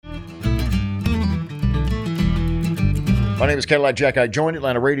My name is Cadillac Jack. I joined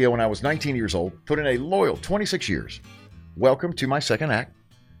Atlanta Radio when I was 19 years old, put in a loyal 26 years. Welcome to my second act.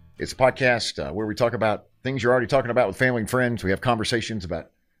 It's a podcast where we talk about things you're already talking about with family and friends. We have conversations about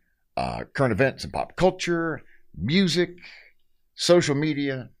current events and pop culture, music, social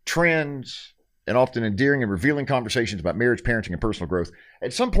media, trends, and often endearing and revealing conversations about marriage, parenting, and personal growth.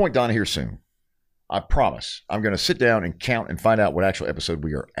 At some point, Donna, here soon, I promise I'm going to sit down and count and find out what actual episode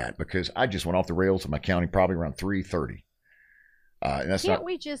we are at, because I just went off the rails of my counting probably around 3:30. And that's Can't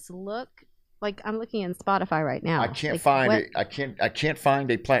we just look? Like, I'm looking in Spotify right now. I can't find it. I can't find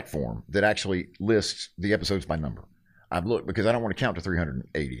a platform that actually lists the episodes by number. I've looked because I don't want to count to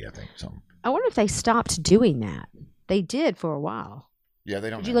 380. I think something. I wonder if they stopped doing that. They did for a while. Yeah, they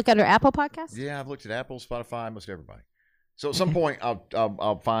don't. Did you look under Apple Podcasts? Yeah, I've looked at Apple, Spotify, most everybody. So at some point,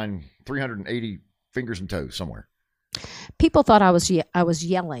 I'll find 380 fingers and toes somewhere. People thought I was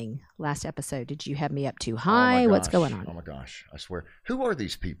yelling last episode. Did you have me up too high? What's going on? Oh my gosh! I swear. Who are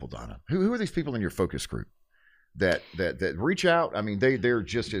these people, Donna? Who are these people in your focus group that reach out? I mean, they're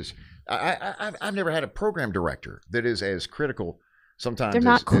just as I've never had a program director that is as critical. Sometimes they're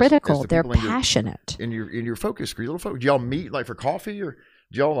not critical. As they're passionate. In your focus group, little focus. Do y'all meet like for coffee, or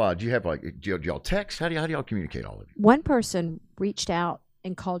do y'all do y'all text? How do y'all communicate all of you? One person reached out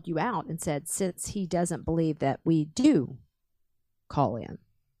and called you out and said, since he doesn't believe that we do call in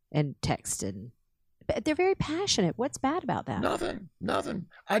and text, but they're very passionate. What's bad about that? Nothing.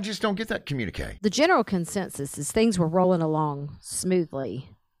 I just don't get that communique. The general consensus is things were rolling along smoothly.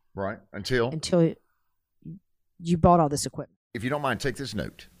 Right. Until you bought all this equipment. If you don't mind, take this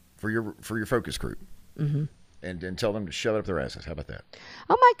note for your focus group. Mm-hmm. And tell them to shove it up their asses. How about that?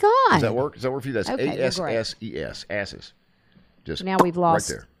 Oh my God. Does that work? Does that work for you? That's okay, ASSES. Asses. Just now we've lost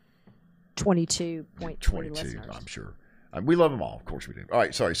right there. 22.20 listeners. I'm sure. We love them all. Of course we do. All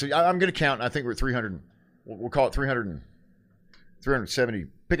right. Sorry. So I'm going to count. I think we're at 300. We'll call it 370.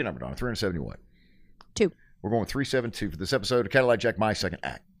 Pick a number, Donna. 370 what? 2. We're going with 372 for this episode of Cadillac Jack, my second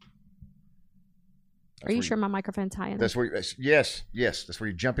act. Are you sure my microphone's high enough? That's where yes. That's where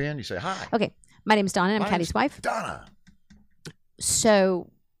you jump in. You say hi. Okay. My name's Donna. I'm Caddy's wife. Donna.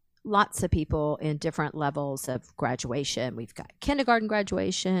 So lots of people in different levels of graduation. We've got kindergarten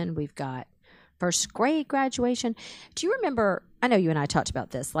graduation. We've got first grade graduation. Do you remember, I know you and I talked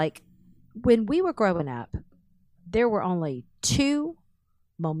about this, like when we were growing up, there were only 2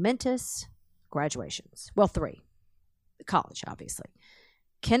 momentous graduations. Well, 3. College, obviously.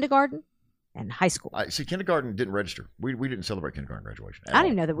 Kindergarten and high school. See, kindergarten didn't register. We didn't celebrate kindergarten graduation. I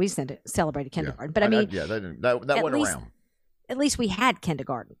didn't know that we celebrated kindergarten, but I mean, that wasn't around. At least we had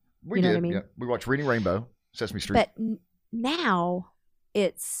kindergarten. We you know did. What I mean? Yeah. We watched Reading Rainbow, Sesame Street. But now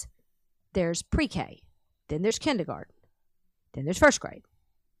there's pre-K, then there's kindergarten, then there's first grade,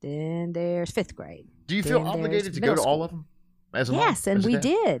 then there's 5th grade. Do you feel obligated to go to all of them? Yes, and we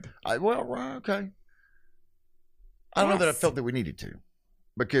did. Okay. I don't know that I felt that we needed to.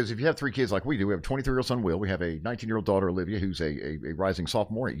 Because if you have 3 kids like we do, we have a 23-year-old son, Will. We have a 19-year-old daughter, Olivia, who's a rising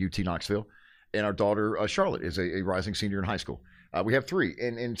sophomore at UT Knoxville. And our daughter, Charlotte, is a rising senior in high school. We have 3.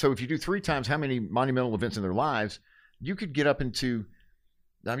 And so if you do 3 times how many monumental events in their lives, you could get up into,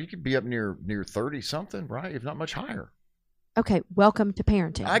 you could be up near 30-something, right? If not much higher. Okay, welcome to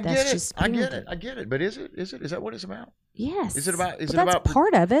parenting. I get it. But is it? Is that what it's about? Yes. Is it about? That's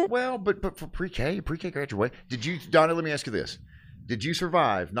part of it. Well, but for pre-K graduation, Donna? Let me ask you this: did you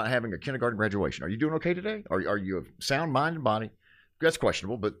survive not having a kindergarten graduation? Are you doing okay today? Are you of sound mind and body? That's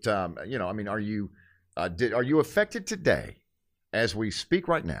questionable, but are you affected today, as we speak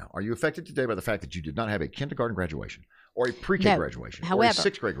right now? Are you affected today by the fact that you did not have a kindergarten graduation or a pre-K graduation, or a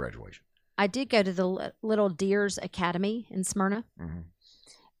 6th grade graduation? I did go to the Little Deers Academy in Smyrna,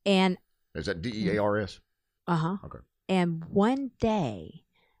 and is that DEARS? Okay. And one day,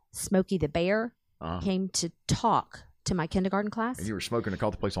 Smokey the Bear came to talk to my kindergarten class. And you were smoking and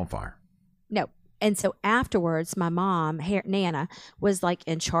caught the place on fire. No. And so afterwards, my mom, Nana, was like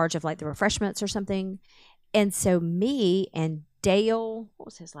in charge of like the refreshments or something. And so me and Dale, what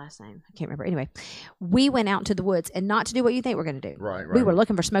was his last name? I can't remember. Anyway, we went out into the woods, and not to do what you think we're going to do. Right. We were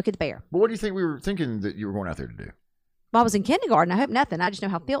looking for Smokey the Bear. But what do you think we were thinking that you were going out there to do? Well, I was in kindergarten. I hope nothing. I just know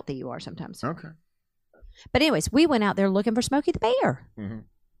how filthy you are sometimes. Okay. But anyways, we went out there looking for Smokey the Bear.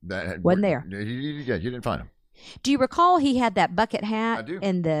 That wasn't there. You didn't find him. Do you recall he had that bucket hat I do.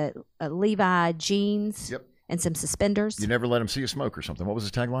 And the Levi jeans and some suspenders? You never let him see you smoke or something. What was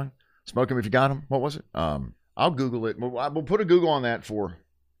his tagline? Smoke him if you got him. What was it? I'll Google it. We'll put a Google on that for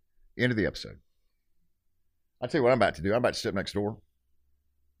end of the episode. I'll tell you what I'm about to do. I'm about to step next door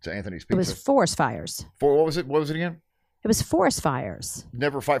to Anthony's Pizza. It was forest fires. What was it? What was it again? It was forest fires.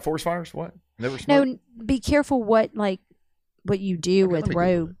 Never fight forest fires? What? Never smoke? No, be careful what, like, what you do Okay, with let me Google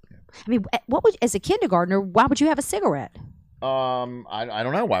road. it. I mean, what would as a kindergartner? Why would you have a cigarette? I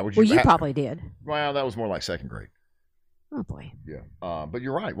don't know. Why would you? Well, you probably did. Well, that was more like second grade. Oh boy. Yeah. But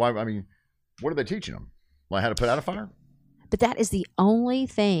you're right. Why? I mean, what are they teaching them? Like how to put out a fire? But that is the only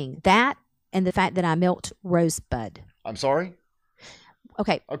thing, that and the fact that I milked Rosebud. I'm sorry.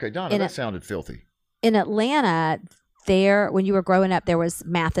 Okay. Okay, Donna, that sounded filthy. In Atlanta, there when you were growing up, there was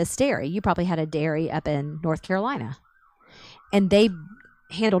Mathis Dairy. You probably had a dairy up in North Carolina, and they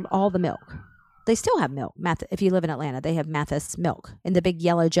handled all the milk. They still have milk. If you live in Atlanta, they have Mathis milk in the big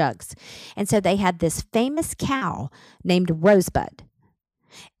yellow jugs. And so they had this famous cow named Rosebud.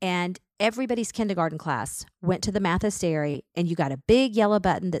 And everybody's kindergarten class went to the Mathis Dairy, and you got a big yellow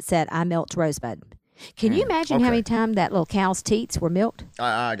button that said, I milked Rosebud. Can you imagine how many times that little cow's teats were milked?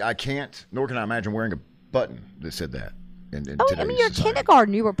 I can't, nor can I imagine wearing a button that said that. In I mean, you're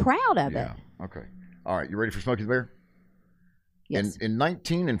kindergarten. You were proud of it. Okay. All right. You ready for Smokey the Bear? Yes. In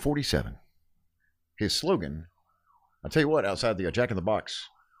 1947, his slogan, I'll tell you what, outside the Jack in the Box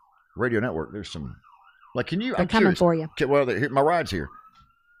radio network, there's some, like, can you? They're coming for you. Well, my ride's here.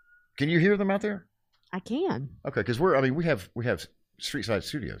 Can you hear them out there? I can. Okay, because we have street side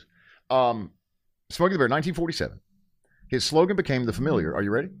studios. Smokey the Bear, 1947. His slogan became the familiar. Are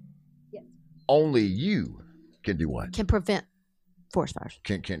you ready? Yes. Only you can do what? Can prevent forest fires.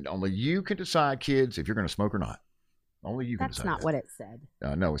 Can only you can decide, kids, if you're going to smoke or not. Only you can decide. That's not what it said.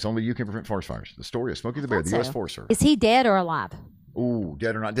 No, it's only you can prevent forest fires. The story of Smokey the Bear, the U.S. Forest Service. Is he dead or alive? Ooh,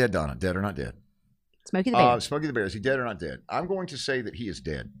 dead or not dead, Donna? Dead or not dead? Smokey the Bear. Smokey the Bear, is he dead or not dead? I'm going to say that he is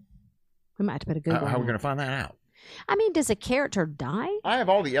dead. We might have to put a Google. How are we going to find that out? I mean, does a character die? I have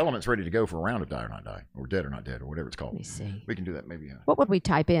all the elements ready to go for a round of Die or Not Die, or Dead or Not Dead, or whatever it's called. Let me see. We can do that maybe. What would we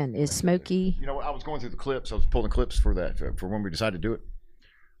type in? Is Smokey? You know, I was going through the clips. I was pulling clips for that for when we decided to do it.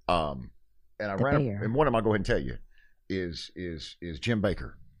 And I and one of them I'll go ahead and tell you is Jim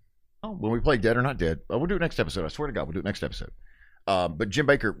Baker. Oh, when we play Dead or Not Dead, we'll do it next episode. I swear to God, we'll do it next episode. But Jim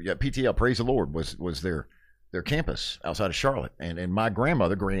Baker, PTL, praise the Lord, was their campus outside of Charlotte, and my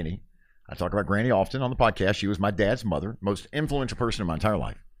grandmother, Granny. I talk about Granny often on the podcast. She was my dad's mother, most influential person in my entire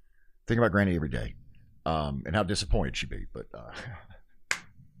life. Think about Granny every day, and how disappointed she'd be. But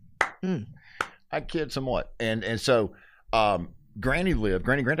I kid somewhat, and so Granny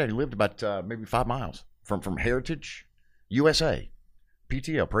Granddaddy lived about maybe 5 miles from Heritage, USA.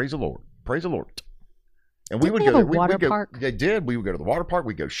 PTL, praise the Lord, praise the Lord. And we would go to the water park. They did. We would go to the water park.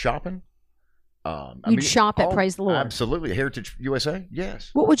 We'd go shopping. You'd shop at Praise the Lord. Absolutely, Heritage USA.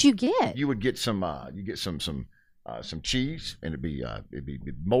 Yes. What would you get? You would get some. You get some cheese, and it'd be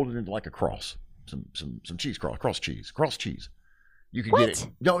molded into like a cross. Some cheese cross cheese. You could get it.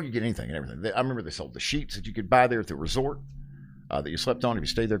 No, you get anything and everything. I remember they sold the sheets that you could buy there at the resort that you slept on if you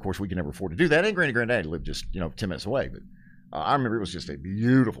stayed there. Of course, we could never afford to do that. And Granddaddy lived just 10 minutes away, but I remember it was just a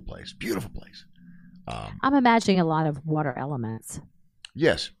beautiful place. Beautiful place. I'm imagining a lot of water elements.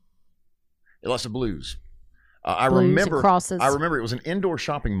 Yes. Lots of blues. I Blues remember. And crosses. I remember it was an indoor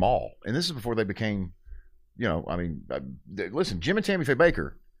shopping mall, and this is before they became. Listen, Jim and Tammy Faye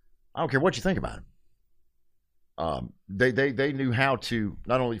Baker. I don't care what you think about them. They knew how to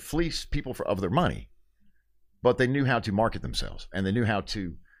not only fleece people of their money, but they knew how to market themselves, and they knew how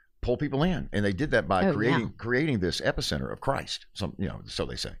to pull people in, and they did that by creating this epicenter of Christ. So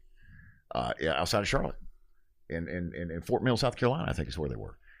they say, outside of Charlotte, in Fort Mill, South Carolina, I think is where they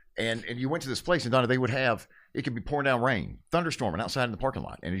were. And you went to this place, and Donna, they would have, it could be pouring down rain, thunderstorming outside in the parking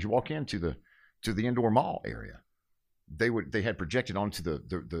lot. And as you walk into the indoor mall area, they had projected onto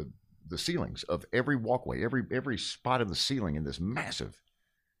the ceilings of every walkway, every spot of the ceiling in this massive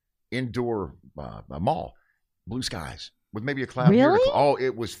indoor mall, blue skies with maybe a cloud. Really?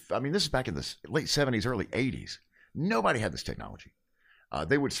 It was. I mean, this is back in the late 70s, early 80s. Nobody had this technology.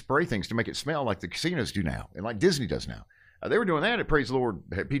 They would spray things to make it smell like the casinos do now, and like Disney does now. They were doing that at Praise the Lord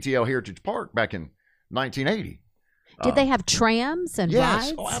at PTL Heritage Park back in 1980. Did they have trams and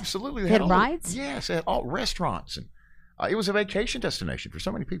rides? Yes, absolutely. They had rides? Yes, they had all restaurants. And it was a vacation destination for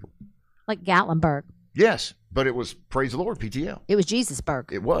so many people. Like Gatlinburg. Yes, but it was Praise the Lord, PTL. It was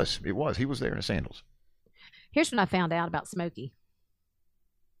Jesusburg. It was. He was there in his sandals. Here's what I found out about Smokey.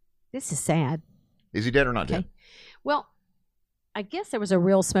 This is sad. Is he dead or not dead? Well, I guess there was a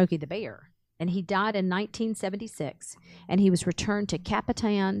real Smokey the Bear. And he died in 1976, and he was returned to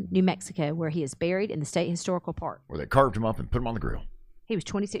Capitan, New Mexico, where he is buried in the State Historical Park. Where they carved him up and put him on the grill. He was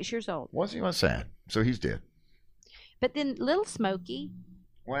 26 years old. Was he? That's sad. So he's dead. But then little Smokey,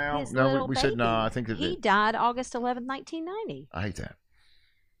 well, no, we said no. I think that he died August 11, 1990. I hate that.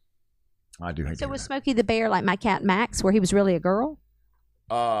 I do hate that. So was Smokey the Bear like my cat Max, where he was really a girl?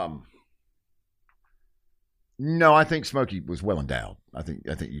 No, I think Smokey was well endowed. I think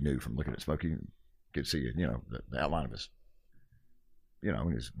you knew from looking at Smokey, you could see it, the outline of his,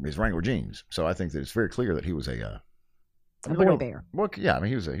 his Wrangler jeans. So I think that it's very clear that he was a boy bear. Well, yeah, I mean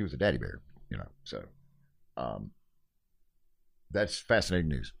he was a daddy bear, So, that's fascinating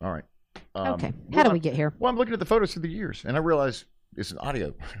news. All right. Okay. How do we get here? Well, I'm looking at the photos through the years, and I realize it's an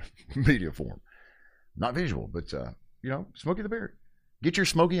audio media form, not visual. But Smokey the Bear, get your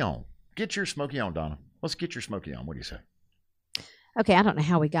Smokey on. Get your Smokey on, Donna. Let's get your Smokey on. What do you say? Okay, I don't know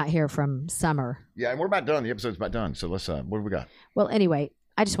how we got here from summer. Yeah, and we're about done. The episode's about done. So let's. What do we got? Well, anyway,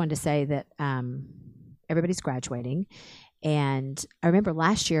 I just wanted to say that everybody's graduating, and I remember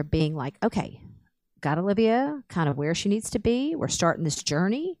last year being like, okay, got Olivia kind of where she needs to be. We're starting this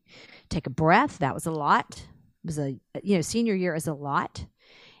journey. Take a breath. That was a lot. It was senior year is a lot,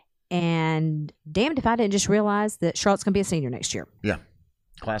 and damned if I didn't just realize that Charlotte's going to be a senior next year. Yeah,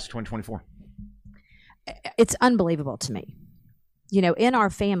 class of 2024. It's unbelievable to me. In our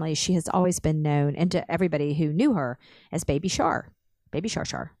family, she has always been known, and to everybody who knew her, as Baby Char. Baby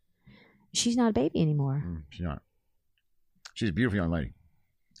Char. She's not a baby anymore. She's not. She's a beautiful young lady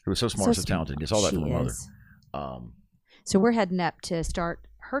who is so smart, so talented. Gets all that from her mother. So we're heading up to start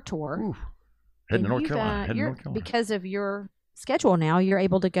her tour. Ooh. Heading to North Carolina. Because of your schedule now, you're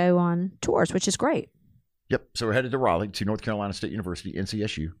able to go on tours, which is great. Yep. So we're headed to Raleigh, to North Carolina State University,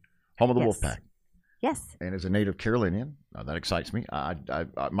 NCSU, home of the Wolfpack. Yes. And as a native Carolinian, that excites me.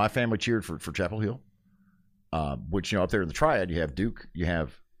 My family cheered for Chapel Hill, which, up there in the Triad, you have Duke, you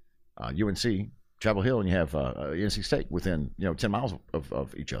have UNC, Chapel Hill, and you have NC State within, 10 miles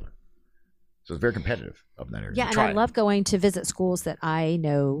of each other. So it's very competitive up in that area. Yeah, and I love going to visit schools that I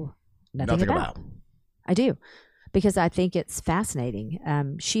know nothing about. I do, because I think it's fascinating.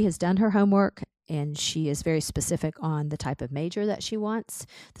 She has done her homework, and she is very specific on the type of major that she wants,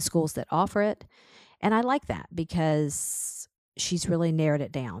 the schools that offer it. And I like that because she's really narrowed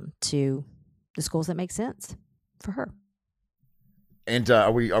it down to the schools that make sense for her. And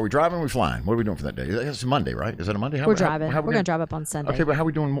are we driving or are we flying? What are we doing for that day? It's a Monday, right? Is that a Monday? We're driving. We're going to drive up on Sunday. Okay, but how are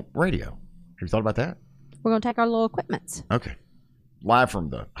we doing radio? Have you thought about that? We're going to take our little equipments. Okay. Live from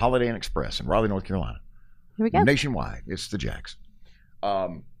the Holiday Inn Express in Raleigh, North Carolina. Here we go. Nationwide. It's the Jacks.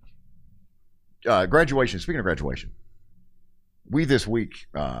 Graduation. Speaking of graduation, we this week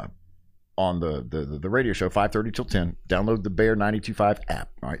on the radio show 5:30 till 10. Download the Bear 92.5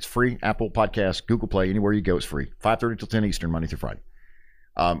 app. All right, it's free. Apple Podcasts, Google Play, anywhere you go, it's free. 5:30 till 10 Eastern, Monday through Friday.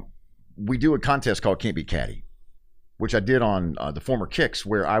 We do a contest called Can't Beat Caddy, which I did on the former Kicks,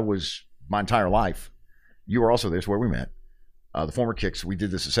 where I was my entire life. You were also there. It's where we met. The former Kicks. We did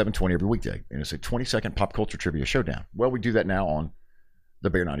this at 7:20 every weekday, and it's a 20-second pop culture trivia showdown. Well, we do that now on the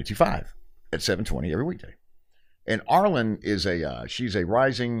Bear 92.5 at 7:20 every weekday. And Arlen is she's a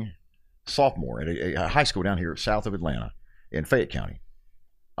rising sophomore at a high school down here south of Atlanta in Fayette County.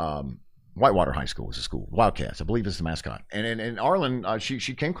 Whitewater High School is the school. Wildcats, I believe, is the mascot. And Arlen, she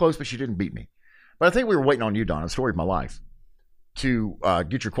came close, but she didn't beat me. But I think we were waiting on you, Donna, the story of my life, to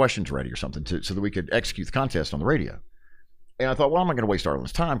get your questions ready or something so that we could execute the contest on the radio. And I thought, well, I'm not going to waste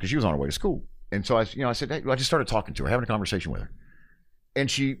Arlen's time because she was on her way to school. And so I said, hey, I just started talking to her, having a conversation with her. And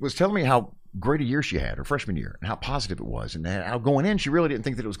she was telling me how great a year she had, her freshman year, and how positive it was, and how going in, she really didn't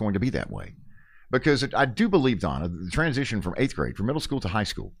think that it was going to be that way. Because I do believe, Donna, the transition from 8th grade, from middle school to high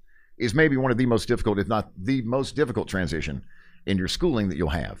school, is maybe one of the most difficult, if not the most difficult transition in your schooling that you'll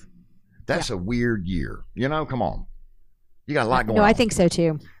have. That's a weird year. Come on. You got a lot going on. No, I think so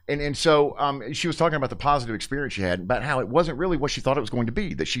too. And so she was talking about the positive experience she had, about how it wasn't really what she thought it was going to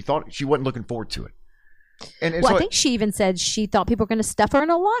be, that she thought she wasn't looking forward to it. And so I think she even said she thought people were going to stuff her in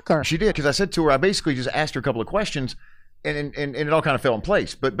a locker. She did, because I said to her, I basically just asked her a couple of questions, and it all kind of fell in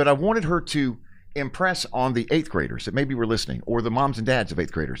place. But I wanted her to impress on the 8th graders that maybe were listening, or the moms and dads of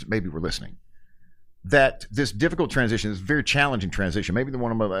 8th graders that maybe were listening, that this difficult transition, this very challenging transition, maybe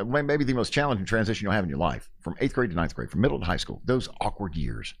the most challenging transition you'll have in your life, from 8th grade to 9th grade, from middle to high school, those awkward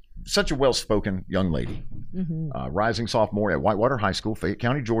years. Such a well-spoken young lady, rising sophomore at Whitewater High School, Fayette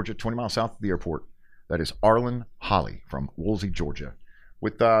County, Georgia, 20 miles south of the airport. That is Arlen Holly from Woolsey, Georgia.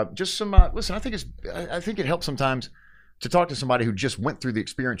 With just some, listen, I think it helps sometimes to talk to somebody who just went through the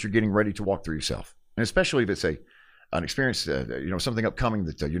experience you're getting ready to walk through yourself. And especially if it's an experience, something upcoming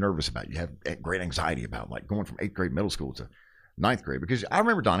that you're nervous about, you have great anxiety about, like going from 8th grade middle school to 9th grade. Because I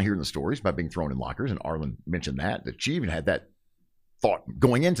remember Donna hearing the stories about being thrown in lockers, and Arlen mentioned that she even had that thought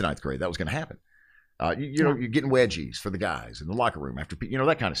going into 9th grade that was going to happen. You're getting wedgies for the guys in the locker room after,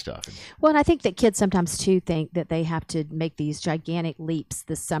 that kind of stuff. Well, and I think that kids sometimes too think that they have to make these gigantic leaps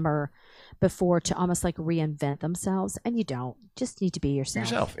this summer before to almost like reinvent themselves, and you don't. Just need to be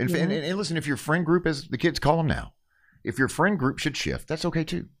yourself. And listen, if your friend group, as the kids call them now, if your friend group should shift, that's okay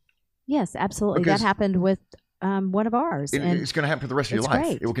too. Yes, absolutely. That happened with one of ours. It's going to happen for the rest of your life.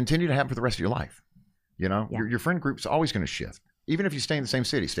 Great. It will continue to happen for the rest of your life. Your friend group's always going to shift. Even if you stay in the same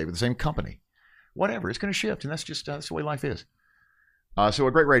city, stay with the same company, whatever, it's going to shift. And that's just that's the way life is. So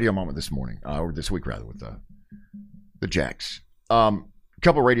a great radio moment this morning, or this week rather, with the Jacks. A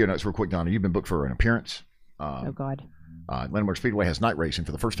couple of radio notes real quick, Donna. You've been booked for an appearance. Oh, God. Landmark Speedway has night racing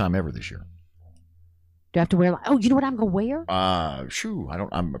for the first time ever this year. Do I have to wear you know what I'm going to wear? I'm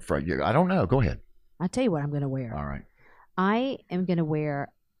afraid. I don't know. Go ahead. I'll tell you what I'm going to wear. All right. I am going to wear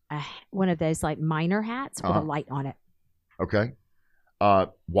one of those like miner hats with a light on it. Okay.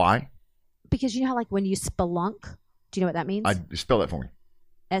 Why? Because you know how like when you spelunk, do you know what that means? Spell that for me.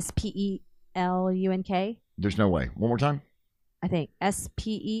 S-P-E-L-U-N-K. There's no way. One more time. I think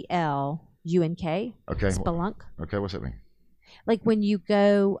S-P-E-L-U-N-K. Okay. Spelunk. Okay. What's that mean? Like when you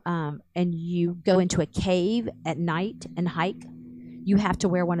go and you go into a cave at night and hike, you have to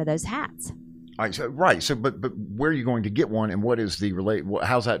wear one of those hats. All right. So, but where are you going to get one, and what is the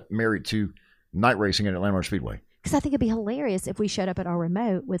how's that married to night racing at Landmark Speedway? Because I think it'd be hilarious if we showed up at our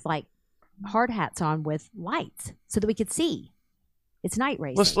remote with like hard hats on with lights, so that we could see. It's night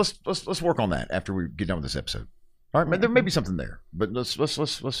racing. Let's work on that after we get done with this episode. All right, there may be something there, but let's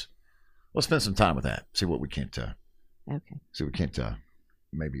spend some time with that. See what we can't. Okay. See what we can't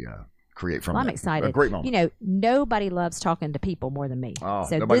maybe create from. Well, I'm that. excited. A great moment. Nobody loves talking to people more than me. Oh,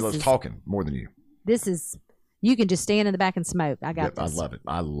 so nobody loves talking more than you. This is you can just stand in the back and smoke. I got this.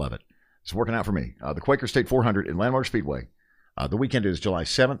 I love it. It's working out for me. The Quaker State 400 in Landmark Speedway. The weekend is July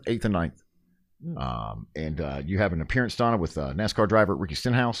 7th, 8th, and 9th. And you have an appearance, Donna, with NASCAR driver Ricky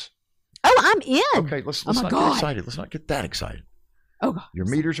Stenhouse. Oh, I'm in. Okay, let's not get excited. Let's not get that excited. Oh, God. Your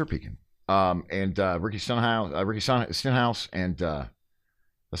meters are peaking. And Ricky Stenhouse, and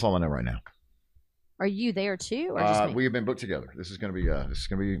that's all I know right now. Are you there too, or just me? We have been booked together. This is going to be.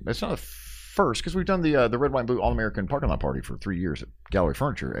 It's not a first because we've done the red, white, and blue All American parking lot party for 3 years at Gallery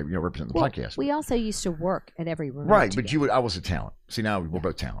Furniture. Representing the podcast. We also used to work at every room. Right, together. But I was a talent. See, now we're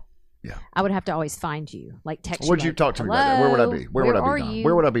both talent. Yeah. I would have to always find you, like text. Would you talk to me about that? Where would I be? Where would I be, Don?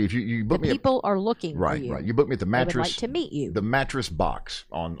 Where would I be if you book me? People are looking for you. Right. You book me at the mattress. They would like to meet you. The Mattress Box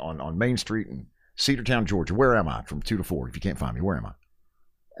on Main Street in Cedartown, Georgia. Where am I from 2 to 4? If you can't find me, where am I?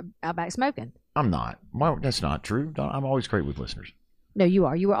 Out back smoking. I'm not. That's not true. I'm always great with listeners. No, you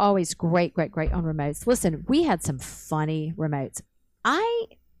are. You were always great on remotes. Listen, we had some funny remotes.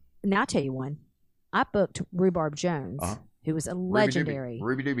 Now I'll tell you one. I booked Rhubarb Jones, who was a legendary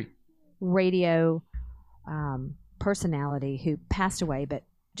Ruby Doobie radio personality who passed away, but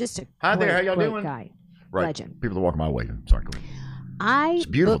just a great guy. Right. Legend. People that walk my way. Sorry, go ahead. I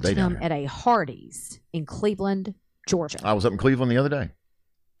booked him at a Hardee's in Cleveland, Georgia. I was up in Cleveland the other day.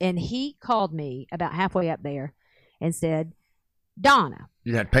 And he called me about halfway up there and said, Donna.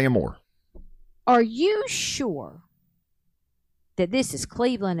 You had to pay him more. Are you sure that this is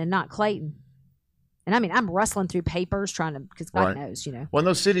Cleveland and not Clayton? And I mean, I'm rustling through papers trying to, because God knows, Well,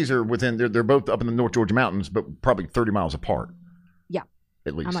 those cities are they're both up in the North Georgia mountains, but probably 30 miles apart. Yeah.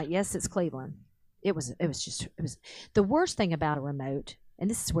 At least. I'm like, yes, it's Cleveland. It was the worst thing about a remote. And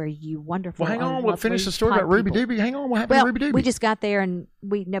this is where you wonderful. Well, hang on. We'll finish the story about Ruby Doobie. Hang on. What happened to Ruby Doobie? We just got there and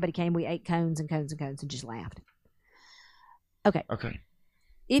nobody came. We ate cones and cones and cones and just laughed. Okay.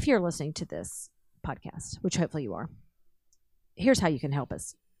 If you're listening to this podcast, which hopefully you are, here's how you can help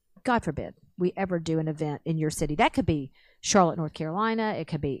us. God forbid we ever do an event in your city. That could be Charlotte, North Carolina. It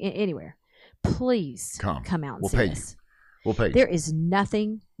could be anywhere. Please come out and see us. We'll pay you. There is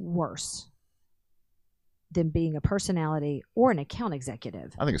nothing worse than being a personality or an account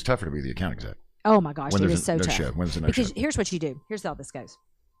executive. I think it's tougher to be the account exec. Oh my gosh, it is so tough. When there's a because here's what you do. Here's how this goes.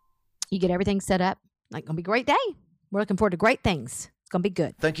 You get everything set up. Like, gonna be a great day. We're looking forward to great things. It's gonna be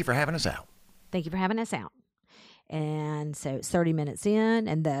good. Thank you for having us out. And so it's 30 minutes in,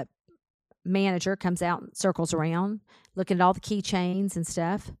 and the manager comes out and circles around, looking at all the keychains and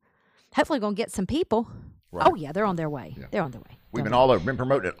stuff. Hopefully going to get some people. Right. Oh, yeah, they're on their way. Yeah. They're on their way. We've been all over, been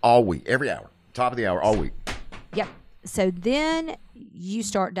promoting it all week, every hour, top of the hour, all week. Yep. So then you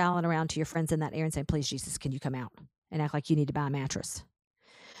start dialing around to your friends in that area and saying, please, Jesus, can you come out and act like you need to buy a mattress?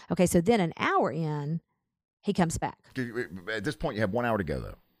 Okay, so then an hour in, he comes back. At this point, you have 1 hour to go,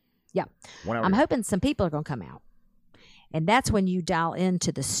 though. Yeah. I'm hoping some people are going to come out. And that's when you dial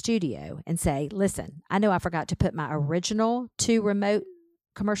into the studio and say, listen, I know I forgot to put my original 2 remote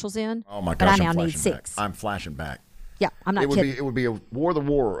commercials in. Oh my but I gosh, now I'm need flashing back. 6. I'm flashing back. Yeah, I'm not It would kidding. be it would be a war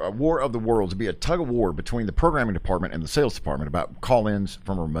of the worlds. It'd be a tug of war between the programming department and the sales department about call-ins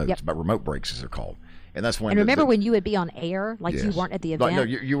from remotes, Yep. about remote breaks as they're called. And that's when. And remember when you would be on air, like you Yes. weren't at the Like, event?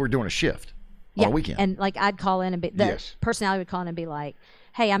 no, you were doing a shift yeah. on a weekend. And like I'd call in and be the Yes. personality would call in and be like,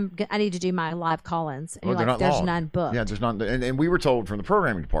 "Hey, I need to do my live call-ins." And Well, you're they're like, not "There's logged. none booked." Yeah, there's not. And we were told from the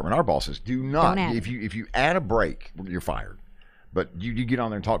programming department, our bosses, do not. Don't add If you add a break, you're fired. But you get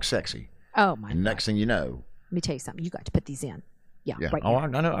on there and talk sexy, Oh my! and God. next thing you know, Let me tell you something. You got to put these in. Yeah, yeah. right. Oh,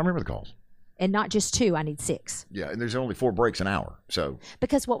 now. I know. I remember the calls. And not just 2. I need 6. Yeah, and there's only 4 breaks an hour. So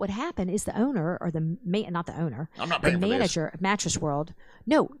Because what would happen is the owner or not the owner, I'm not the paying for this. manager of Mattress World,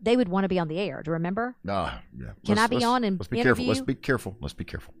 no, they would want to be on the air. Do you remember? Yeah. Can I be on and let's be interview? careful. Let's be careful. Let's be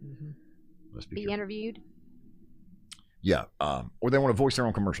careful. Mm-hmm. Let's be Be careful. interviewed. Yeah. Or they want to voice their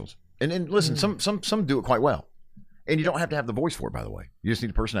own commercials. And listen, some do it quite well. And you don't have to have the voice for it, by the way. You just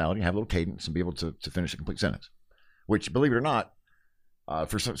need a personality, have a little cadence, and be able to finish a complete sentence. Which, believe it or not,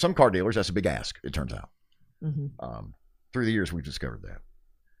 for some car dealers, that's a big ask, it turns out. Mm-hmm. Through the years, we've discovered that.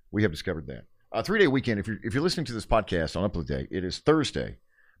 We have discovered that. 3-day weekend, if you're listening to this podcast on upload day, it is Thursday,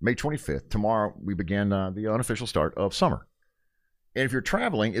 May 25th. Tomorrow, we begin the unofficial start of summer. And if you're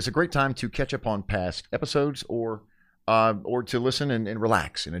traveling, it's a great time to catch up on past episodes or to listen and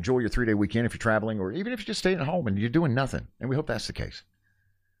relax and enjoy your 3-day weekend if you're traveling, or even if you're just staying at home and you're doing nothing. And we hope that's the case.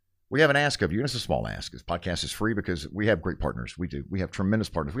 We have an ask of you, and it's a small ask. This podcast is free because we have great partners. We do. We have tremendous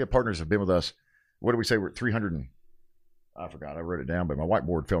partners. We have partners that have been with us. What do we say? We're at 300 and I forgot. I wrote it down, but my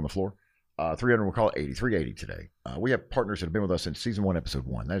whiteboard fell on the floor. 300, we'll call it 80, 380 today. We have partners that have been with us since season 1, episode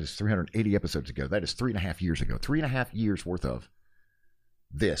 1. That is 380 episodes ago. That is 3.5 years ago. 3.5 years worth of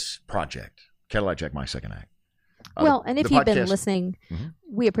this project, Cadillac Jack, my second act. Well, and if you've been podcast- listening,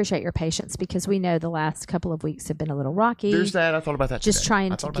 we appreciate your patience because we know the last couple of weeks have been a little rocky. There's that. I thought about that just today.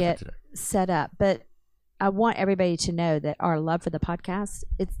 trying I to thought about that get today. set up. But I want everybody to know that our love for the podcast,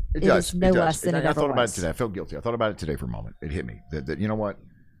 it does. is no It does. less than And it I ever thought about it was. today. I felt guilty. I thought about it today for a moment. It hit me that you know what?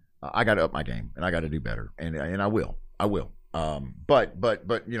 I got to up my game and I got to do better. And I will. But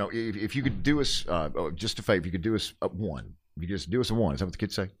you know, if you could do us just a favor, if you could do us a 1. If you could just do us a 1. Is that what the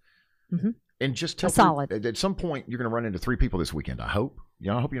kids say? Mm-hmm. And just tell solid. At some point, you're going to run into 3 people this weekend. I hope.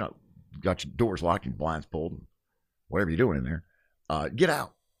 I hope you're not got your doors locked and blinds pulled, and whatever you're doing in there. Get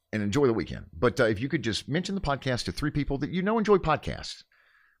out and enjoy the weekend. But if you could just mention the podcast to 3 people that you know enjoy podcasts.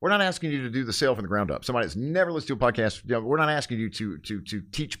 We're not asking you to do the sale from the ground up. Somebody that's never listened to a podcast. We're not asking you to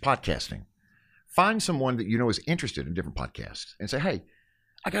teach podcasting. Find someone that you know is interested in different podcasts and say, hey,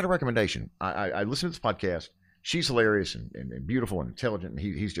 I got a recommendation. I listened to this podcast. She's hilarious and beautiful and intelligent, and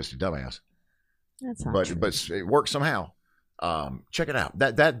he's just a dumbass. That's not true. But it works somehow. Check it out.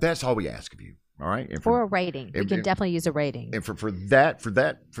 That's all we ask of you. All right. And or a rating. We can definitely use a rating. And for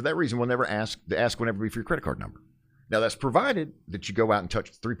that reason, we'll never ask. The ask will never be for your credit card number. Now that's provided that you go out and touch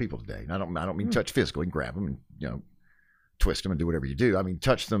 3 people today. And I don't mean touch physically and grab them and twist them and do whatever you do. I mean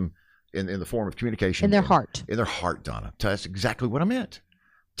touch them in the form of communication. In their heart. In their heart, Donna. That's exactly what I meant.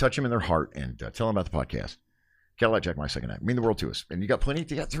 Touch them in their heart and tell them about the podcast. Cadillac Jack, my second act. Mean the world to us. And you got 3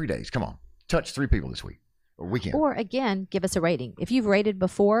 days. Come on. Touch 3 people this week or weekend. Or again, give us a rating. If you've rated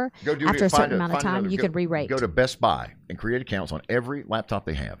before, Go do after it, a certain amount of time, another, you can re-rate. Go to Best Buy and create accounts on every laptop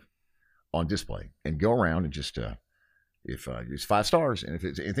they have on display and go around and just, if it's 5 stars and if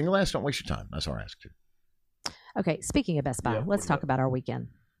it's anything less, don't waste your time. That's our ask too. Okay. Speaking of Best Buy, let's talk about our weekend.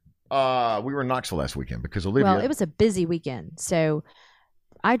 We were in Knoxville last weekend because Olivia. Well, it was a busy weekend. So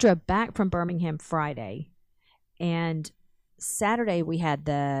I drove back from Birmingham Friday, and Saturday we had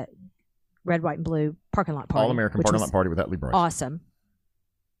the red, white, and blue parking lot party. All-American parking lot party with Lee Bryce. Awesome.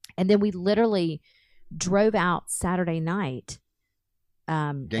 And then we literally drove out Saturday night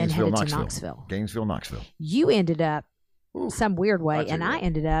and headed to Knoxville. Gainesville, Knoxville. You ended up some weird way, and I what.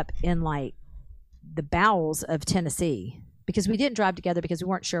 ended up in like the bowels of Tennessee because we didn't drive together because we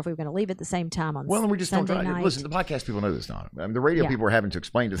weren't sure if we were going to leave at the same time on Well, and we just Sunday don't drive. night. Listen, the podcast people know this, Donna. I mean, the radio people are having to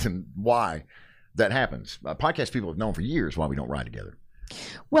explain to them why that happens. Podcast people have known for years why we don't ride together.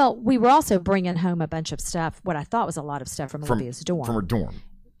 Well, we were also bringing home a bunch of stuff, what I thought was a lot of stuff from Olivia's dorm. From her dorm.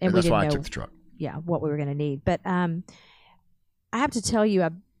 And that's we why didn't I know, took the truck. yeah, what we were going to need. But I have to tell you,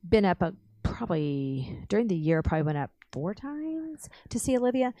 I've been up probably during the year, probably went up 4 times to see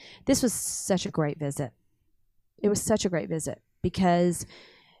Olivia. This was such a great visit. It was such a great visit because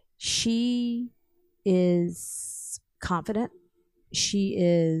she is confident. She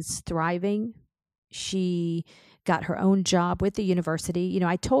is thriving. She got her own job with the university. You know,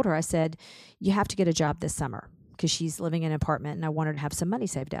 I told her, I said, you have to get a job this summer because she's living in an apartment and I want her to have some money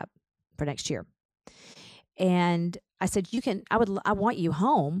saved up for next year. And I said, I want you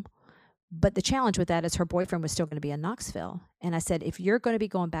home. But the challenge with that is her boyfriend was still going to be in Knoxville. And I said, if you're going to be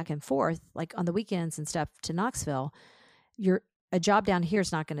going back and forth, like on the weekends and stuff to Knoxville, a job down here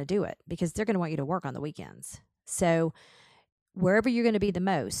is not going to do it because they're going to want you to work on the weekends. So wherever you're going to be the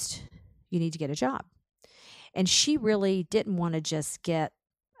most, you need to get a job. And she really didn't want to just get,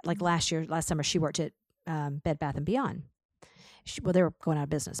 like last summer, she worked at Bed Bath & Beyond. They were going out of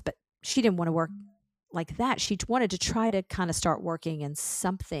business, but she didn't want to work like that. She wanted to try to kind of start working in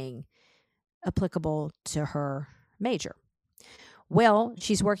something applicable to her major. Well,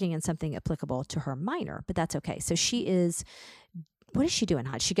 she's working in something applicable to her minor, but that's okay. So what is she doing,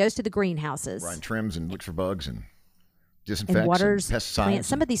 Hod? She goes to the greenhouses. Right, trims and looks for bugs and disinfects and waters and pesticides. Plants.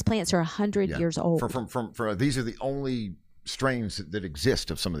 Some of these plants are 100 years old. These are the only strains that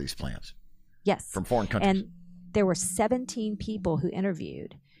exist of some of these plants. Yes. From foreign countries. And there were 17 people who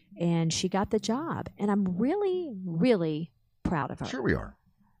interviewed, and she got the job. And I'm really, really proud of her. Sure we are.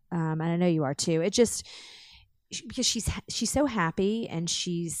 And I know you are too. It just because she's so happy and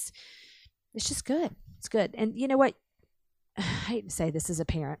it's just good. It's good. And you know what? I hate to say this as a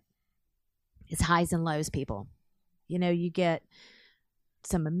parent. It's highs and lows, people. You know, you get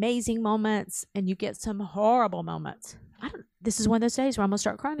some amazing moments and you get some horrible moments. This is one of those days where I'm gonna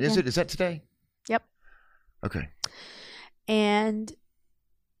start crying again. Is it? Is that today? Yep. Okay. And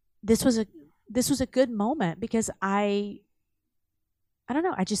this was a good moment because I don't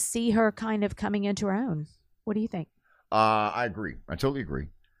know. I just see her kind of coming into her own. What do you think? I agree. I totally agree.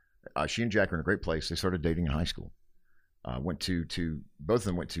 She and Jack are in a great place. They started dating in high school. Went to both of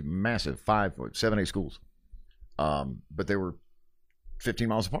them went to massive 7A schools. But they were 15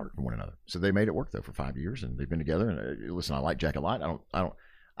 miles apart from one another. So they made it work though for 5 years, and they've been together. And listen, I like Jack a lot.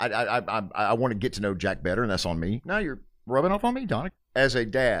 I want to get to know Jack better, and that's on me. Now you're rubbing off on me, Donna. As a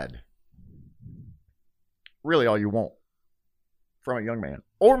dad, really all you want from a young man,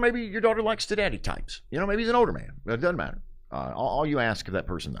 or maybe your daughter likes the daddy types. You know, maybe he's an older man. It doesn't matter. All you ask of that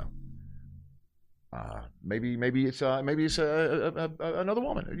person, though, maybe it's another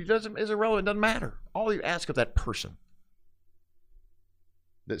woman. It doesn't is irrelevant. It doesn't matter. All you ask of that person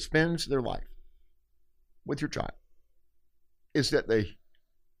that spends their life with your child is that they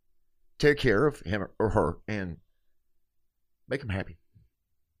take care of him or her and make him happy.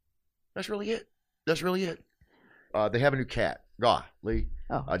 That's really it. They have a new cat. Lee.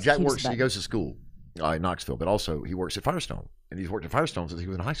 Jack works. He goes to school in Knoxville, but also he works at Firestone, and he's worked at Firestone since he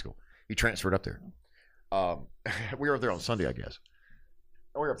was in high school. He transferred up there. We were up there on Sunday, I guess.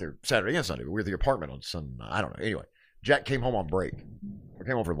 We were up there Saturday and Sunday, but we were at the apartment on Sunday. I don't know. Anyway, Jack came home on break. Or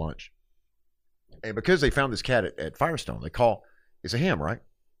came home for lunch. And because they found this cat at Firestone, they call, it's a him, right?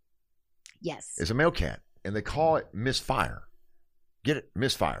 Yes. It's a male cat, and they call it Misfire. Get it?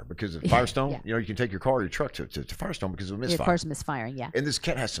 Misfire. Because of Firestone, yeah. You know, you can take your car or your truck to Firestone because of misfire. Your car's misfiring, yeah. And this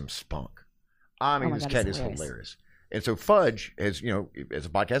cat has some spunk. I mean, this cat is hilarious. And so Fudge, as you know, as a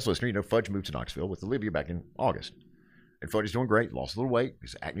podcast listener, you know, Fudge moved to Knoxville with Olivia back in August. And Fudge is doing great, lost a little weight,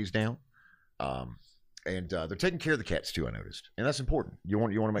 his acne's down. And they're taking care of the cats too, I noticed. And that's important. You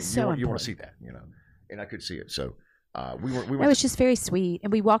want to see that, you know. And I could see it. So we went. It was just very sweet.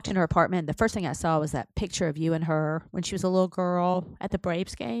 And we walked in her apartment. The first thing I saw was that picture of you and her when she was a little girl at the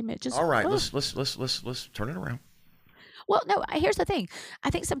Braves game. It just all right. Let's turn it around. Well, no. Here's the thing.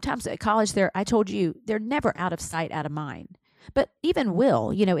 I think sometimes at college, I told you, they're never out of sight, out of mind. But even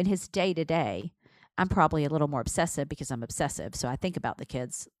Will, you know, in his day to day, I'm probably a little more obsessive because I'm obsessive. So I think about the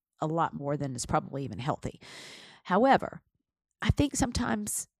kids a lot more than is probably even healthy. However, I think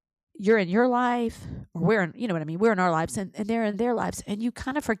sometimes you're in your life, or we're in, you know what I mean? We're in our lives and they're in their lives, and you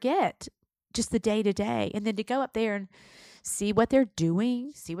kind of forget just the day to day. And then to go up there and see what they're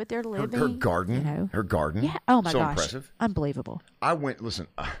doing, see what they're living. Her garden. You know? Her garden. Yeah. Oh my gosh. So impressive. Unbelievable. Listen,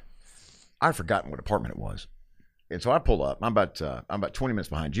 I'd forgotten what apartment it was. And so I pull up. I'm about 20 minutes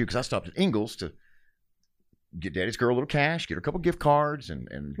behind you because I stopped at Ingles to get Daddy's girl a little cash, get her a couple gift cards,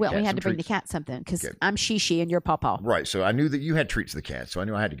 and well, we had to bring the cat something because I'm Shishi and you're Pawpaw. Right. So I knew that you had treats for the cats, so I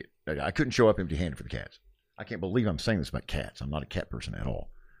knew I had to get. I couldn't show up empty-handed for the cats. I can't believe I'm saying this about cats. I'm not a cat person at all.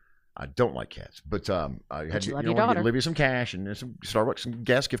 I don't like cats, but I had to get Olivia some cash and some Starbucks, some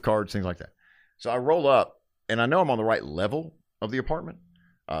gas gift cards, things like that. So I roll up, and I know I'm on the right level of the apartment,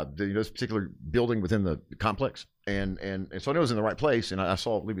 this particular building within the complex, and so I know I was in the right place, and I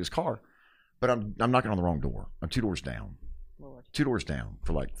saw Olivia's car. But I'm knocking on the wrong door. I'm 2 doors down. Lord. 2 doors down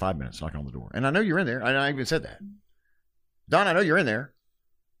for like 5 minutes knocking on the door. And I know you're in there. I even said that. Don, I know you're in there.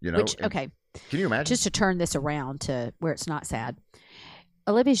 You know. Okay. Can you imagine? Just to turn this around to where it's not sad.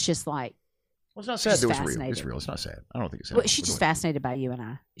 Olivia's just like. Well, it's not sad. It was real. It's real. It's not sad. I don't think it's sad. Well, she's just fascinated by you and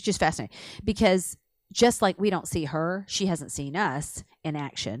I. She's just fascinated because just like we don't see her, she hasn't seen us in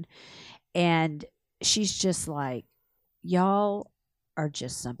action. And she's just like, y'all are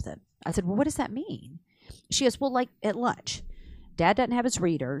just something. I said, well, what does that mean? She goes, well, like at lunch, Dad doesn't have his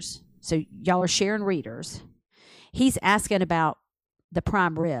readers. So y'all are sharing readers. He's asking about the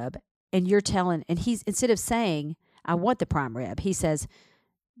prime rib, and you're telling, and he's, instead of saying, I want the prime rib, he says,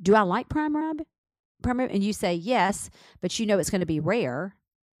 do I like prime rib? Prime rib? And you say yes, but you know it's going to be rare.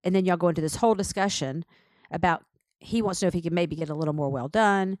 And then y'all go into this whole discussion about, he wants to know if he can maybe get a little more well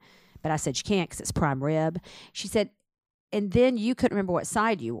done. But I said, you can't because it's prime rib. She said, and then you couldn't remember what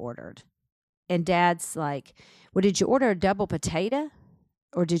side you ordered. And Dad's like, well, did you order a double potato?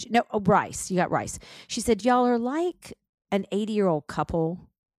 Or did you? No, rice. You got rice. She said, y'all are like an 80-year-old couple,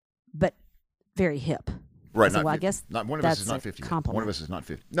 but very hip. Right. I said, well, I guess not one of us is not 50. Compliment. One of us is not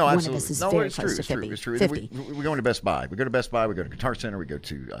 50. No, one absolutely. Of us is no, very it's close true. to It's 50. true. It's true. 50. We go into Best Buy. We go to Best Buy. We go to Guitar Center. We go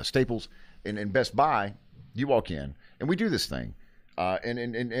to Staples. And in Best Buy, you walk in, and we do this thing.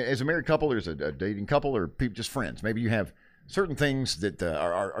 And as a married couple, there's a dating couple, or people, just friends. Maybe you have certain things that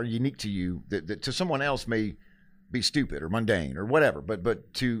are unique to you that to someone else may be stupid or mundane or whatever.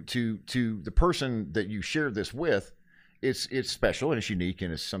 But to the person that you share this with, it's special and it's unique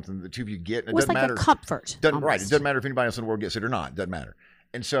and it's something that the two of you get. And it doesn't like matter. A comfort. Right. It doesn't matter if anybody else in the world gets it or not. It doesn't matter.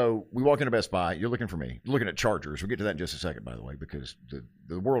 And so we walk into Best Buy. You're looking for me. You're looking at chargers. We'll get to that in just a second, by the way, because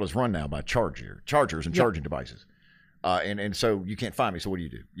the world is run now by chargers and charging devices. And so you can't find me. So what do?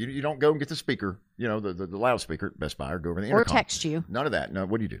 You don't go and get the speaker, the loudspeaker at Best Buy, or go over the intercom. Or text you. None of that. No.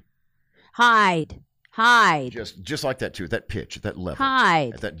 What do? Hide. Just like that too, at that pitch, at that level.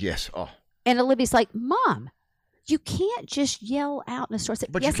 Hide. At that, yes. Oh. And Olivia's like, Mom, you can't just yell out in a store.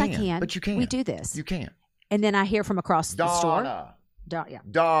 But yes, you can. I can. But you can. We do this. You can. And then I hear from across the store. Yeah.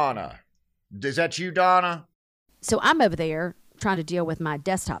 Donna. Is that you, Donna? So I'm over there trying to deal with my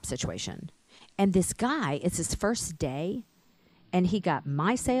desktop situation. And this guy, it's his first day, and he got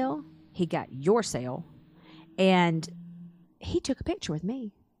my sale, he got your sale, and he took a picture with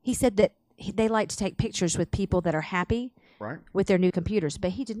me. He said that they like to take pictures with people that are happy with their new computers,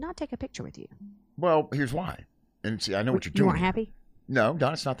 but he did not take a picture with you. Well, here's why. And see, I know what you're doing. You weren't happy? No,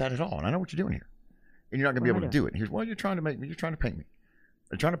 Don, it's not that at all. And I know what you're doing here. And you're not going to be able to do it. Here's why you're trying to paint me. You're trying to paint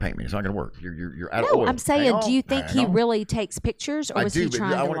me. It's not going to work. You're out of oil. No, I'm saying, do you think he really takes pictures, or was he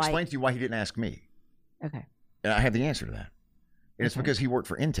trying to I want to explain to you why he didn't ask me. Okay. And I have the answer to that. And it's because he worked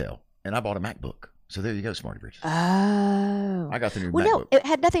for Intel, and I bought a MacBook. So there you go, Smarty Bridges. Oh. I got the new MacBook. Well, no, it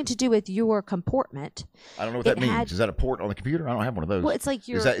had nothing to do with your comportment. I don't know what that means. Is that a port on the computer? I don't have one of those. Well, it's like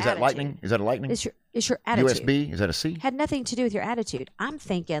your attitude. Is that lightning? Is that a lightning? It's your attitude. USB? Is that a C? Had nothing to do with your attitude. I'm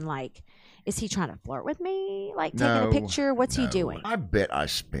thinking, like, is he trying to flirt with me? Like, taking a picture? What's he doing? I bet I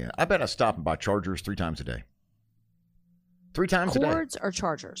stop and buy chargers 3 times a day. 3 times a day. Cords or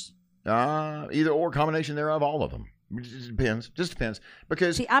chargers? Either or, combination thereof, all of them. It just depends.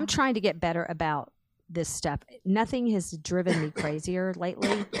 Because see, I'm trying to get better about this stuff. Nothing has driven me crazier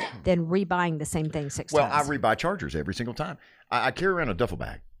lately than rebuying the same thing 6 times. Well, I rebuy chargers every single time. I carry around a duffel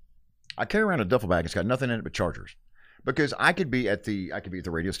bag. It's got nothing in it but chargers. Because I could be at the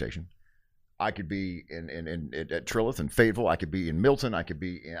radio station. I could be at Trilith and Fayetteville. I could be in Milton. I could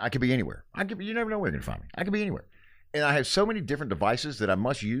be anywhere. You never know where you're going to find me. I could be anywhere. And I have so many different devices that I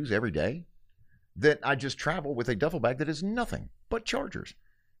must use every day that I just travel with a duffel bag that is nothing but chargers.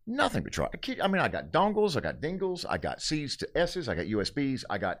 Nothing but chargers. I mean, I got dongles, I got dingles, I got C's to S's, I got USBs,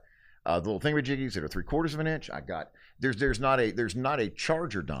 I got the little thingamajiggies that are 3/4 of an inch. I got there's not a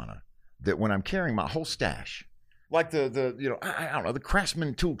charger, Donna, that when I'm carrying my whole stash, like the I don't know, the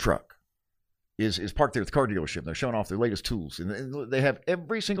Craftsman tool truck is parked there at the car dealership. They're showing off their latest tools, and they have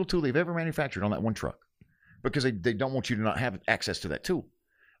every single tool they've ever manufactured on that one truck because they don't want you to not have access to that tool.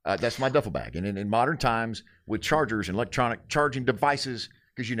 That's my duffel bag. And in modern times with chargers and electronic charging devices,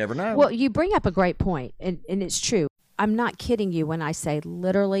 because you never know. Well, you bring up a great point, and it's true. I'm not kidding you when I say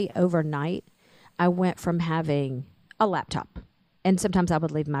literally overnight, I went from having a laptop, and sometimes I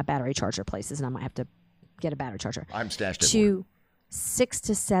would leave my battery charger places, and I might have to get a battery charger. I'm stashed to 6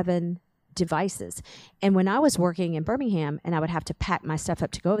 to 7 devices. And when I was working in Birmingham and I would have to pack my stuff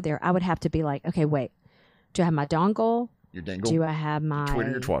up to go over there, I would have to be like, okay, wait, do I have my dongle? Your dingle? Do I have my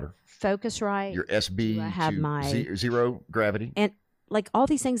Twitter, your twatter? Focusrite? Your SB? Do I have my zero gravity? And like all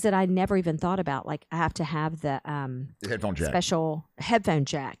these things that I never even thought about. Like I have to have the headphone jack. Special headphone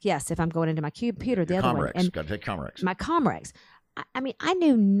jack. Yes, if I'm going into my computer, the other one. And got to take Comrex. My Comrex. I mean, I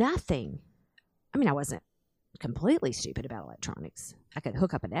knew nothing. I mean, I wasn't completely stupid about electronics. I could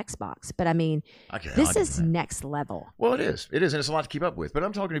hook up an Xbox, but I mean, this is next level. Well, it is, and it's a lot to keep up with. But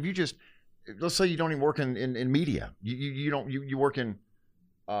I'm talking if you just, let's say you don't even work in media. You work in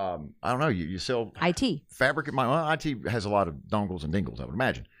I don't know. You sell IT. fabric at IT has a lot of dongles and dingles, I would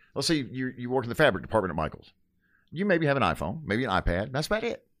imagine. Let's say you work in the fabric department at Michael's. You maybe have an iPhone, maybe an iPad. That's about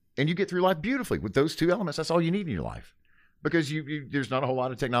it. And you get through life beautifully with those two elements. That's all you need in your life. Because there's not a whole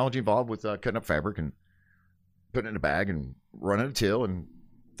lot of technology involved with cutting up fabric and putting it in a bag and running a till and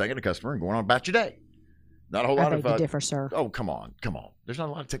thanking a customer and going on about your day. Not a whole lot of... I differ, sir. Oh, come on. There's not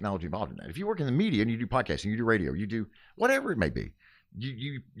a lot of technology involved in that. If you work in the media and you do podcasting, you do radio, you do whatever it may be,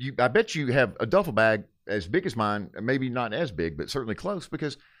 I bet you have a duffel bag as big as mine, maybe not as big, but certainly close,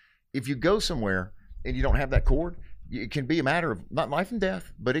 because if you go somewhere and you don't have that cord, it can be a matter of not life and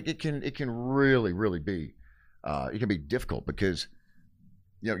death, but it can really, really be, it can be difficult because,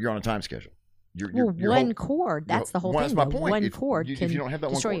 you're on a time schedule. One cord, that's the whole thing. That's my point. One cord if can you don't have that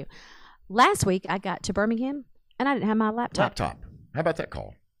destroy one you. cord. Last week, I got to Birmingham, and I didn't have my laptop. How about that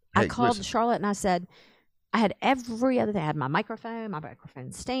call? I Hey, called listen. Charlotte, and I said, I had every other thing. I had my microphone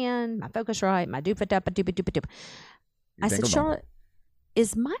stand, my Focusrite, my doopa-dupa-doopa-doopa-doopa. I said, Charlotte,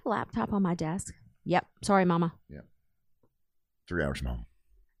 is my laptop on my desk? Yep. Sorry, Mama. Yeah. 3 hours from home.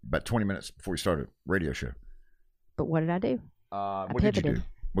 About 20 minutes before we started a radio show. But what did I do? What did you do?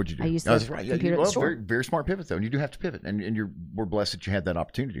 What'd you do? I used That's the right. computer at the store. Very, very smart pivot, though. And you do have to pivot. And we're blessed that you had that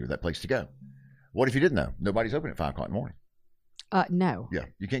opportunity or that place to go. What if you didn't know? Nobody's open at 5 o'clock in the morning. No. Yeah.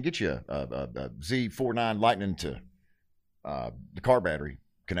 You can't get you a Z49 Lightning to the car battery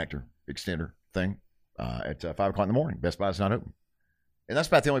connector extender thing at 5 o'clock in the morning. Best Buy's not open. And that's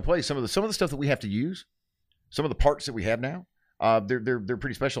about the only place. Some of the stuff that we have to use, some of the parts that we have now, they're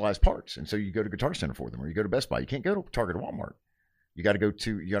pretty specialized parts. And so you go to Guitar Center for them, or you go to Best Buy. You can't go to Target or Walmart. You got to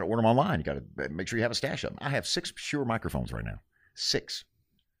order them online. You got to make sure you have a stash of them. I have 6 Shure microphones right now. 6.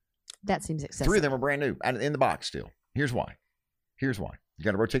 That seems excessive. 3 of them are brand new and in the box still. Here's why. You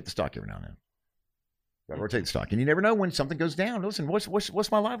got to rotate the stock every now and then. Got to rotate the stock, and you never know when something goes down. Listen,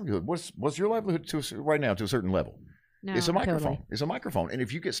 what's my livelihood? What's your livelihood right now to a certain level? No, it's a microphone. totally. It's a microphone, and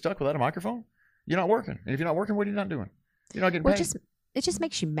if you get stuck without a microphone, you're not working. And if you're not working, what are you not doing? You're not getting paid. It just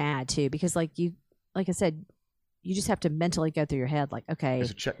makes you mad too, because like I said, you just have to mentally go through your head, like, okay, it's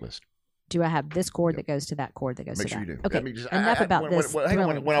a checklist. Do I have this cord that goes to that cord that goes to that? Make sure you do. Okay, I mean, enough about this. When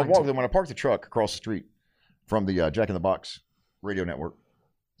I parked the truck across the street from the Jack in the Box radio network,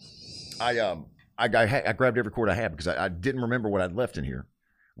 I grabbed every cord I had because I didn't remember what I'd left in here,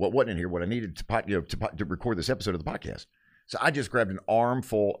 what wasn't in here, what I needed to record this episode of the podcast. So I just grabbed an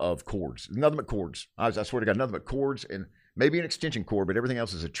armful of cords, nothing but cords. I swear to God, nothing but cords and maybe an extension cord, but everything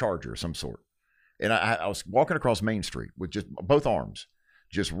else is a charger of some sort. And I was walking across Main Street with just both arms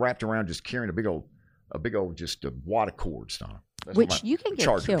just wrapped around, just carrying a big old just a wad of cords, Donna. Which you can get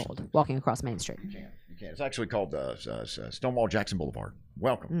killed walking across Main Street. You can. It's actually called Stonewall Jackson Boulevard.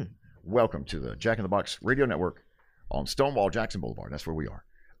 Welcome to the Jack in the Box Radio Network on Stonewall Jackson Boulevard. That's where we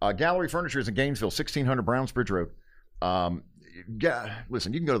are. Gallery Furniture is in Gainesville, 1600 Brownsbridge Road.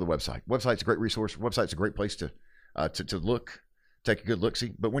 Listen, you can go to the website. Website's a great resource. Website's a great place to look, take a good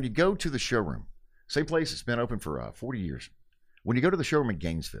look-see. But when you go to the showroom, same place that's been open for 40 years. When you go to the showroom in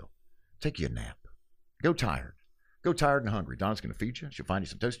Gainesville, take you a nap. Go tired and hungry. Donna's going to feed you. She'll find you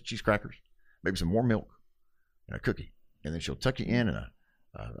some toasted cheese crackers, maybe some more milk, and a cookie. And then she'll tuck you in a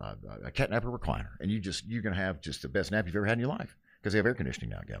catnap recliner. And you're going to have just the best nap you've ever had in your life because they have air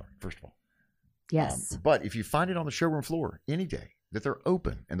conditioning now, Gallery, first of all. Yes. But if you find it on the showroom floor any day that they're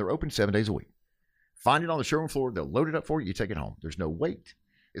open, and they're open 7 days a week, find it on the showroom floor. They'll load it up for you. You take it home. There's no wait.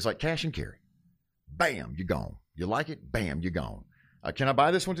 It's like cash and carry. Bam, you're gone. You like it? Bam, you're gone. Can I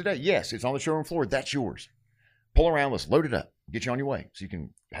buy this one today? Yes, it's on the showroom floor. That's yours. Pull around. Let's load it up. Get you on your way so you can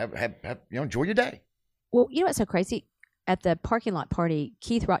have enjoy your day. Well, you know what's so crazy? At the parking lot party,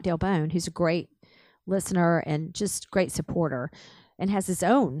 Keith Rockdale Bone, who's a great listener and just great supporter, and has his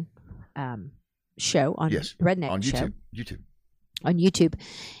own show on Redneck on Show. YouTube. On YouTube.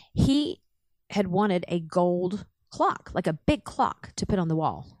 He had wanted a gold clock, like a big clock to put on the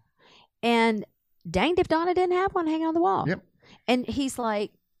wall. And danged if Donna didn't have one hanging on the wall. Yep. And he's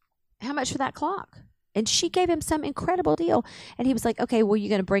like, how much for that clock? And she gave him some incredible deal. And he was like, okay, well, you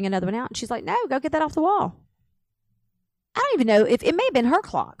going to bring another one out? And she's like, no, go get that off the wall. I don't even know if it may have been her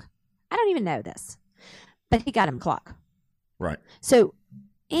clock. I don't even know this. But he got him a clock. Right. So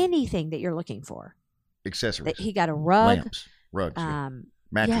anything that you're looking for. Accessories. He got a rug. Rugs.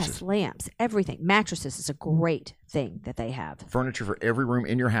 Mattresses. Yes, lamps, everything. Mattresses is a great thing that they have. Furniture for every room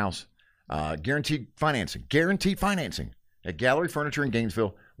in your house. Guaranteed financing at Gallery Furniture in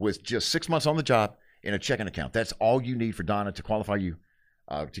Gainesville with just 6 months on the job and a checking account. That's all you need for Donna to qualify you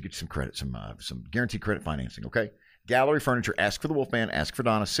to get some credit, some guaranteed credit financing. Okay, Gallery Furniture. Ask for the Wolfman. Ask for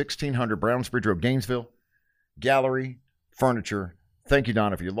Donna. 1600 Brownsbridge Road, Gainesville. Gallery Furniture Thank you,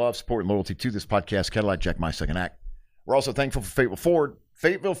 Donna, for your love, support, and loyalty to this podcast, Cadillac Jack, My Second Act. We're also thankful for Fayetteville Ford,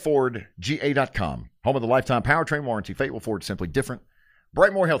 FayettevilleFordGA.com, home of the lifetime powertrain warranty. Fayetteville Ford, simply different.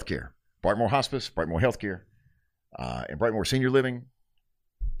 Brightmore Healthcare, Brightmore Hospice, Brightmore Healthcare, and Brightmore Senior Living.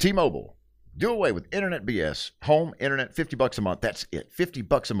 T-Mobile, do away with internet BS. Home internet, $50 a month. That's it,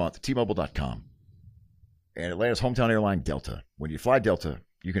 $50 a month, T-Mobile.com. And Atlanta's hometown airline, Delta. When you fly Delta,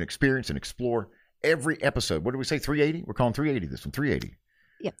 you can experience and explore every episode. What did we say, 380? We're calling 380 this one, 380.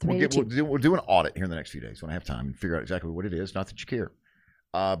 Yep, 382. We'll do an audit here in the next few days when I have time and figure out exactly what it is. Not that you care.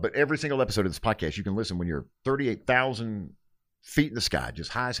 But every single episode of this podcast, you can listen when you're 38,000 feet in the sky,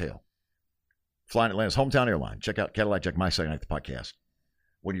 just high as hell. Flying Atlanta's hometown airline. Check out Cadillac Jack, My Second Act, the podcast.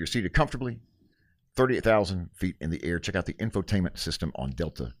 When you're seated comfortably, 38,000 feet in the air, check out the infotainment system on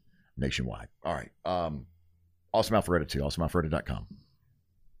Delta nationwide. All right. Awesome Alpharetta, too. AwesomeAlpharetta.com.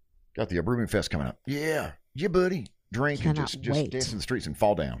 Got the Brewing Fest coming up. Yeah, buddy. Drink and just dance in the streets and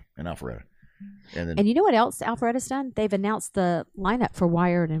fall down in Alpharetta. And you know what else Alpharetta's done? They've announced the lineup for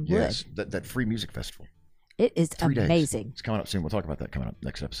Wired and Wood. Yes, that free music festival. It is 3 days. amazing. It's coming up soon. We'll talk about that coming up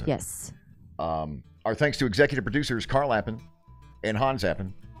next episode. Yes. Our thanks to executive producers Carl Appen and Hans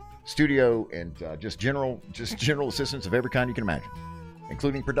Appen, studio and just general assistants of every kind you can imagine,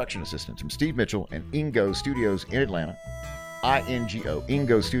 including production assistants from Steve Mitchell and Ingo Studios in Atlanta. INGO,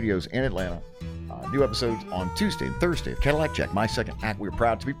 Ingo Studios in Atlanta. New episodes on Tuesday and Thursday of Cadillac Jack, My Second Act. We're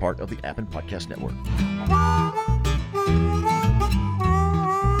proud to be part of the Appen Podcast Network.